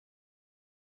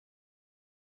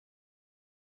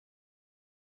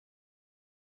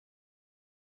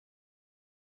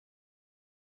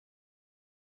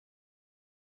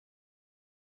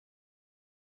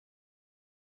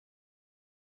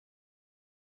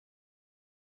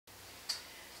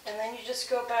And then you just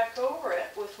go back over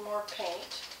it with more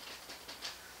paint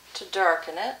to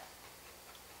darken it.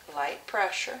 Light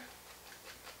pressure.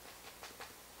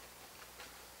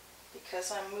 Because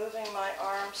I'm moving my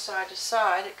arm side to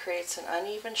side, it creates an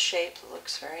uneven shape that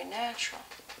looks very natural.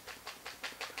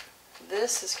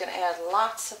 This is going to add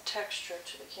lots of texture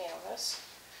to the canvas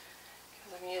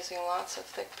because I'm using lots of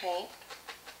thick paint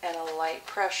and a light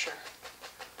pressure.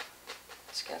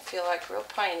 It's going to feel like real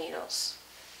pine needles.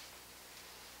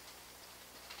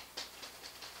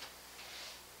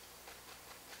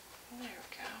 There we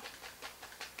go.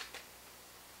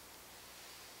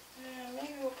 And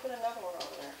maybe we'll put another one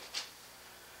over there.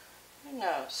 Who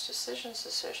knows? Decisions,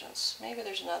 decisions. Maybe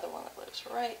there's another one that lives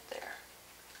right there.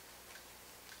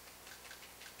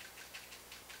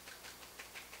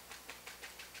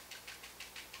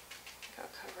 Go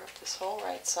cover up this whole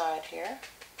right side here.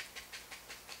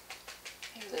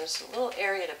 Maybe there's a little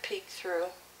area to peek through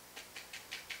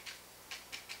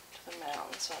to the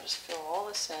mountains. So I'll just fill all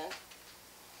this in.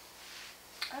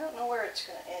 I don't know where it's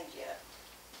going to end yet.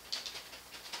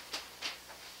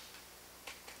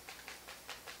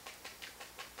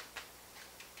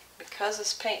 Because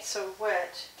this paint's so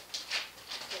wet,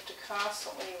 you have to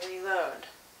constantly reload.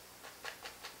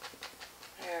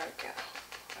 There we go.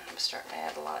 I'm starting to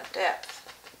add a lot of depth.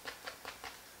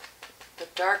 The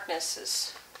darkness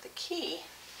is the key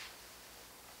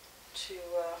to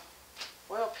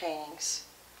oil paintings.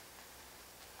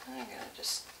 I'm going to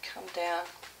just come down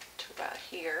to about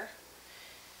here.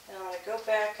 And I'm going to go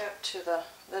back up to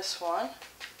this one.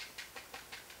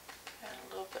 Add a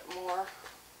little bit more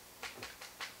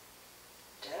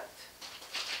depth.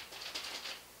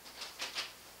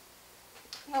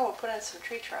 Now we'll put in some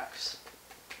tree trunks.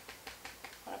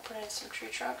 Want to put in some tree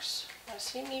trunks? Want to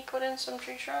see me put in some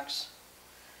tree trunks?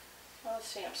 Well, let's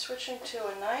see, I'm switching to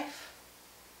a knife.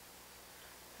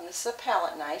 And this is a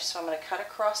palette knife, so I'm going to cut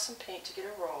across some paint to get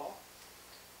a roll.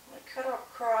 I'm going to cut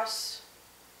across,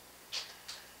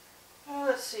 well,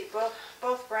 let's see,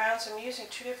 both browns. I'm using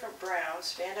two different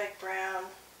browns, Van Dyke brown,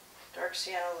 dark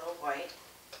sienna, a little white.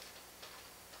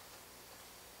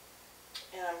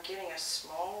 And I'm getting a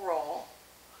small roll.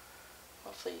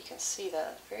 Hopefully you can see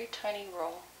that, a very tiny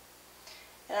roll.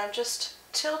 And I'm just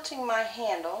tilting my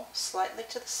handle slightly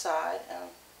to the side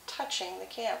and touching the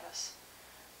canvas,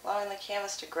 allowing the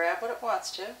canvas to grab what it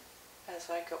wants to as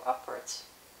I go upwards.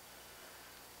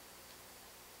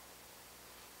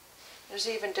 There's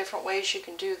even different ways you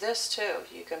can do this too.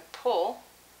 You can pull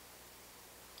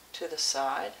to the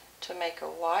side to make a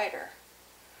wider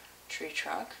tree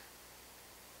trunk.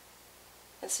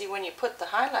 And see, when you put the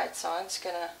highlights on, it's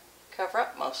going to cover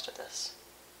up most of this.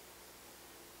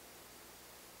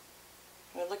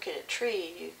 When you look at a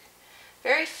tree,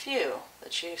 very few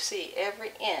that you see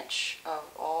every inch of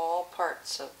all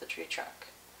parts of the tree trunk.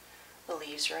 The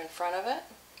leaves are in front of it,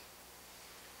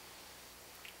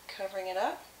 covering it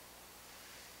up.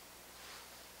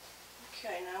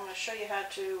 Okay, now I'm going to show you how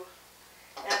to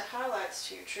add highlights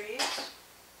to your trees.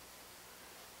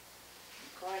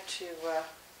 I'm going to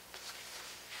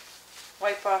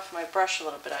wipe off my brush a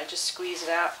little bit. I just squeeze it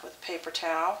out with a paper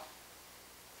towel.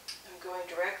 I'm going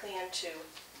directly into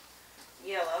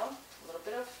yellow, a little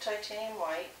bit of titanium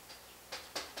white.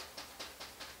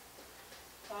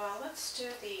 Let's do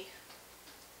the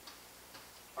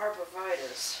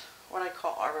arborvitaes, what I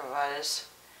call arborvitaes.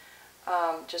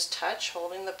 Just touch,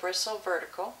 holding the bristle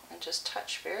vertical, and just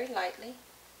touch very lightly,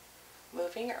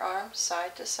 moving your arm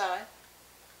side to side.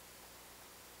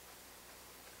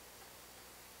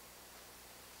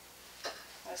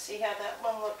 Now see how that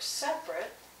one looks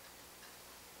separate.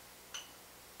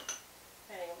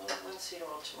 Adding a little linseed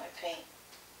oil to my paint.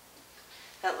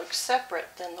 That looks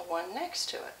separate than the one next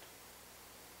to it.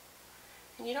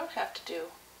 And you don't have to do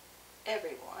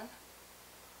every one,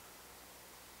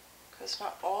 because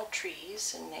not all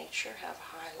trees in nature have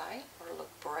highlight or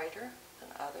look brighter than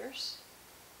others.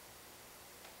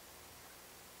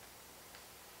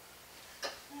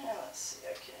 Now let's see,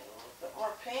 I can add a little bit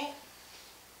more paint.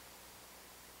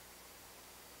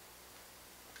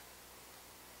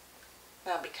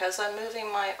 Now because I'm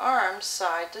moving my arms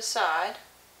side to side,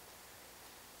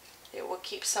 it will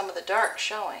keep some of the dark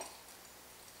showing.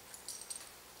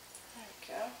 There we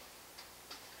go.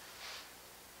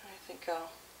 I think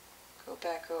I'll go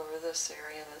back over this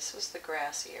area. This is the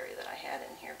grassy area that I had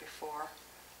in here before.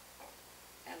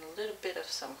 And a little bit of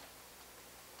some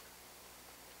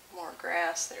more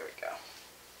grass. There we go.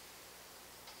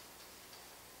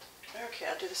 Okay,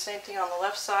 I'll do the same thing on the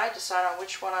left side. Decide on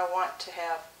which one I want to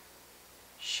have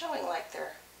showing like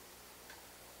they're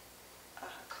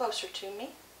closer to me,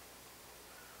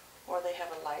 or they have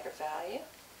a lighter value.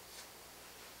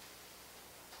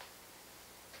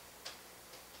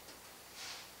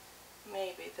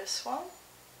 maybe this one.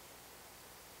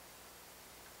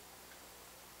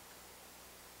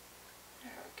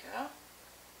 There we go.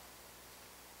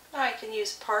 Now I can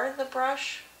use part of the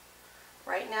brush.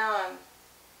 Right now I'm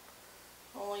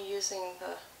only using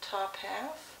the top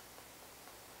half.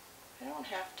 I don't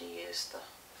have to use the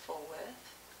full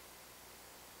width.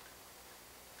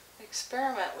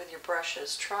 Experiment with your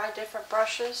brushes. Try different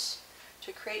brushes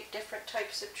to create different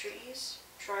types of trees.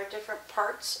 Try different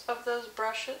parts of those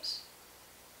brushes.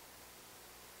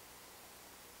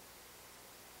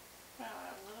 Now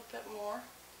add a little bit more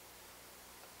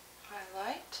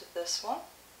highlight to this one.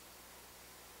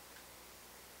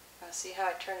 Now see how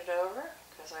I turn it over?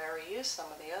 Because I already used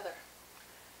some of the other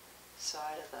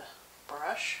side of the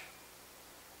brush.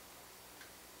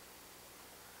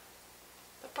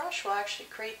 The brush will actually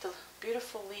create the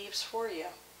beautiful leaves for you.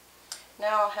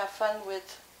 Now I'll have fun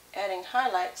with adding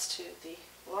highlights to the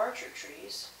larger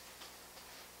trees.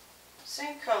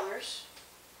 Same colors,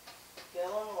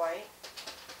 yellow and white.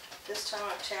 This time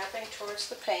I'm tapping towards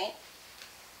the paint.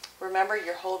 Remember,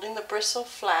 you're holding the bristle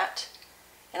flat,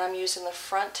 and I'm using the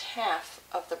front half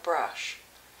of the brush.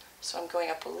 So I'm going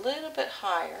up a little bit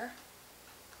higher,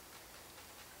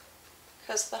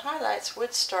 because the highlights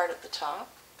would start at the top.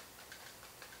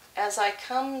 As I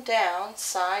come down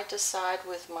side to side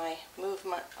with my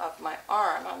movement of my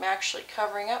arm, I'm actually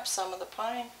covering up some of the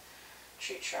pine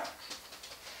tree trunk.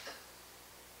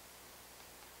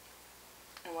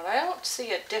 And when I don't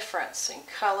see a difference in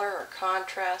color or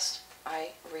contrast, I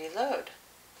reload.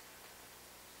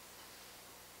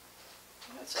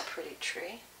 That's a pretty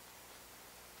tree.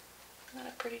 Isn't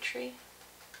that a pretty tree?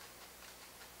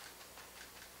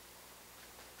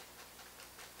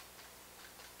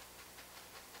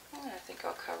 I think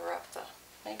I'll cover up the,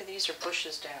 maybe these are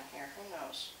bushes down here, who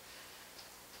knows.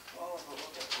 Oh, a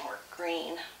little bit more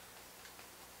green.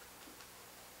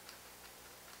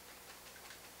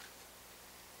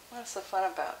 That's the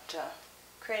fun about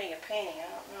creating a painting. I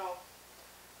don't know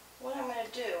what I'm going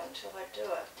to do until I do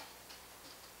it.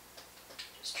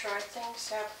 Just try things,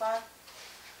 have fun,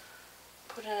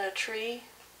 put in a tree,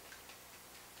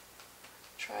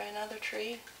 try another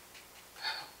tree.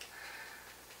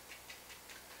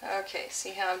 Okay,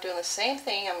 see how I'm doing the same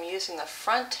thing? I'm using the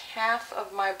front half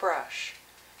of my brush.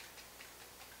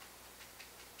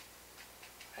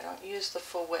 I don't use the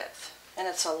full width. And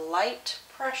it's a light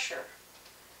pressure.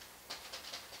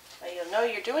 Now you'll know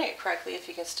you're doing it correctly if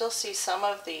you can still see some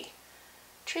of the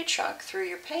tree trunk through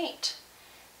your paint.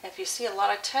 And if you see a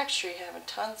lot of texture, you're having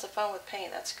tons of fun with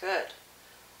paint, that's good.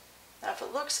 Now if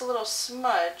it looks a little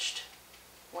smudged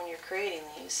when you're creating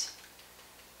these,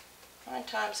 9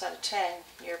 times out of 10,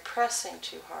 you're pressing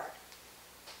too hard,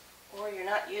 or you're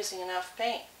not using enough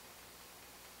paint.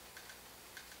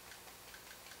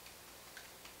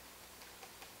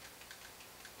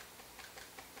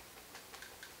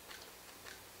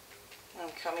 I'm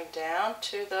coming down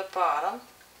to the bottom.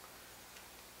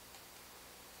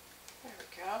 There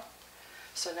we go.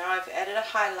 So now I've added a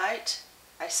highlight.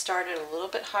 I started a little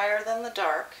bit higher than the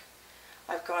dark.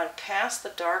 I've gone past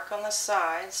the dark on the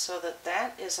sides so that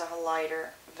that is a lighter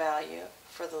value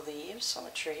for the leaves on the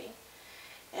tree.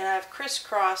 And I've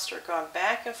crisscrossed or gone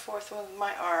back and forth with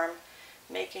my arm,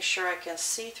 making sure I can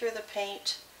see through the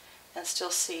paint and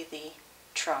still see the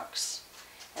trunks.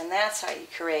 And that's how you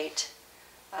create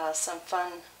some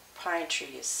fun pine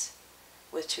trees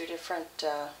with two different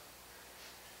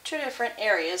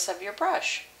areas of your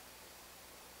brush.